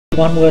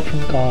One word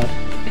from God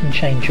can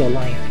change your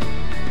life.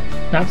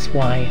 That's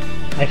why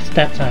I've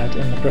stepped out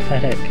in the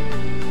prophetic.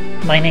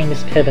 My name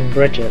is Kevin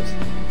Bridges,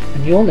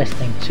 and you're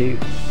listening to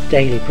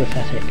Daily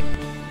Prophetic.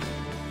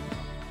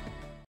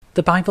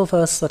 The Bible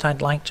verse that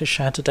I'd like to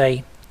share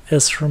today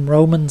is from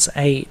Romans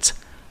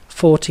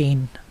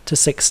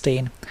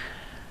 8:14-16.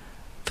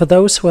 For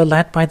those who are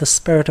led by the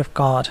Spirit of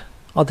God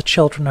are the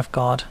children of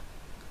God.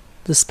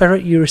 The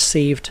Spirit you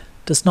received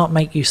does not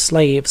make you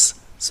slaves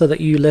so that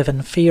you live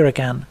in fear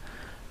again,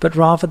 but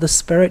rather the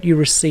Spirit you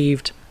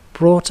received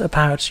brought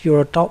about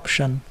your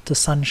adoption to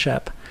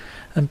sonship,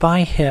 and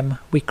by him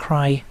we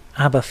cry,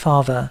 Abba,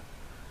 Father.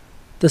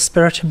 The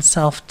Spirit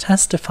himself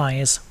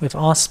testifies with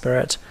our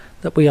spirit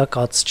that we are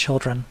God's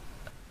children.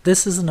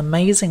 This is an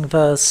amazing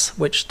verse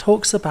which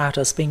talks about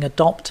us being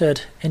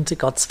adopted into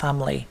God's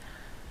family.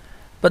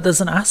 But there's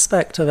an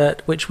aspect of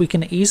it which we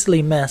can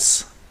easily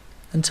miss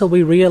until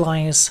we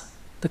realize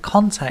the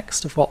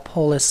context of what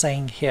Paul is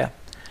saying here.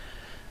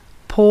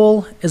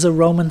 Paul is a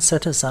Roman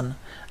citizen,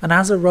 and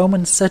as a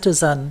Roman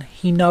citizen,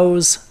 he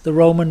knows the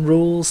Roman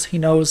rules, he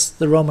knows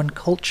the Roman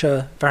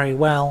culture very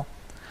well.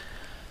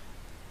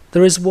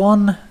 There is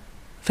one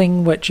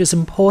thing which is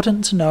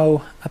important to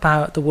know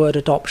about the word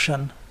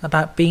adoption,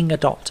 about being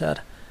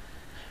adopted.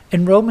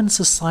 In Roman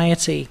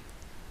society,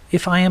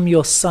 if I am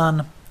your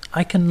son,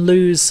 I can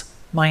lose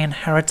my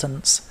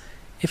inheritance.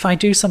 If I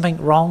do something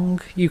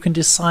wrong, you can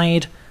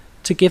decide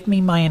to give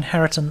me my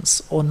inheritance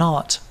or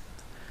not.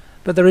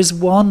 But there is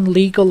one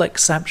legal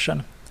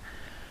exception.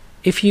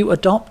 If you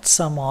adopt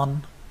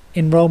someone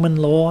in Roman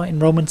law, in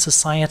Roman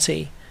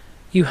society,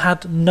 you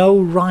had no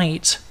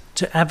right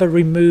to ever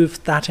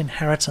remove that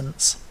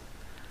inheritance.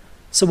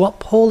 So what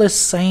Paul is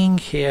saying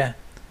here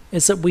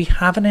is that we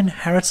have an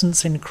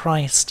inheritance in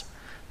Christ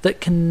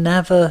that can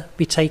never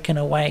be taken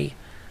away.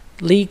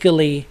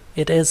 Legally,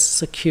 it is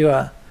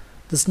secure.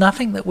 There's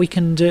nothing that we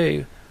can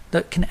do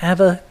that can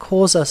ever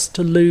cause us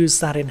to lose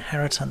that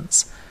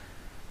inheritance.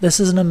 This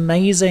is an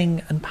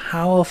amazing and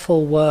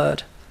powerful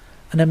word,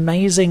 an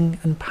amazing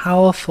and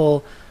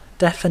powerful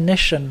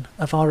definition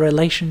of our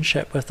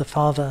relationship with the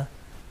Father.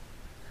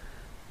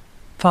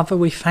 Father,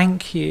 we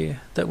thank you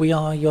that we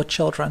are your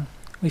children.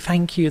 We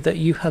thank you that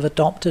you have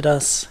adopted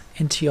us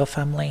into your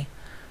family,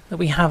 that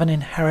we have an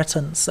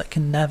inheritance that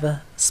can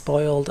never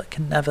spoil, that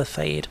can never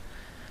fade,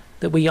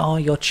 that we are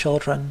your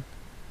children,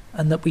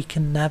 and that we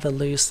can never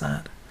lose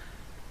that.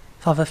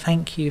 Father,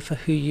 thank you for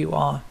who you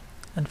are,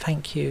 and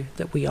thank you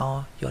that we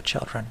are your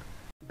children.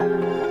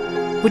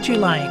 Would you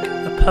like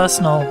a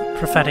personal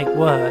prophetic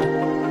word?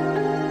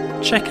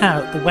 Check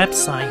out the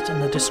website in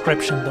the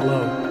description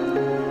below.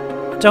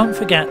 Don't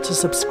forget to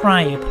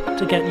subscribe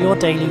to get your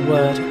daily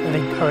word of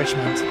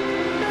encouragement.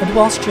 And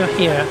whilst you're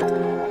here,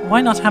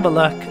 why not have a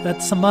look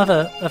at some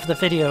other of the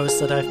videos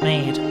that I've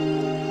made?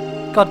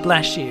 God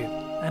bless you,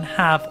 and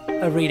have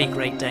a really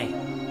great day.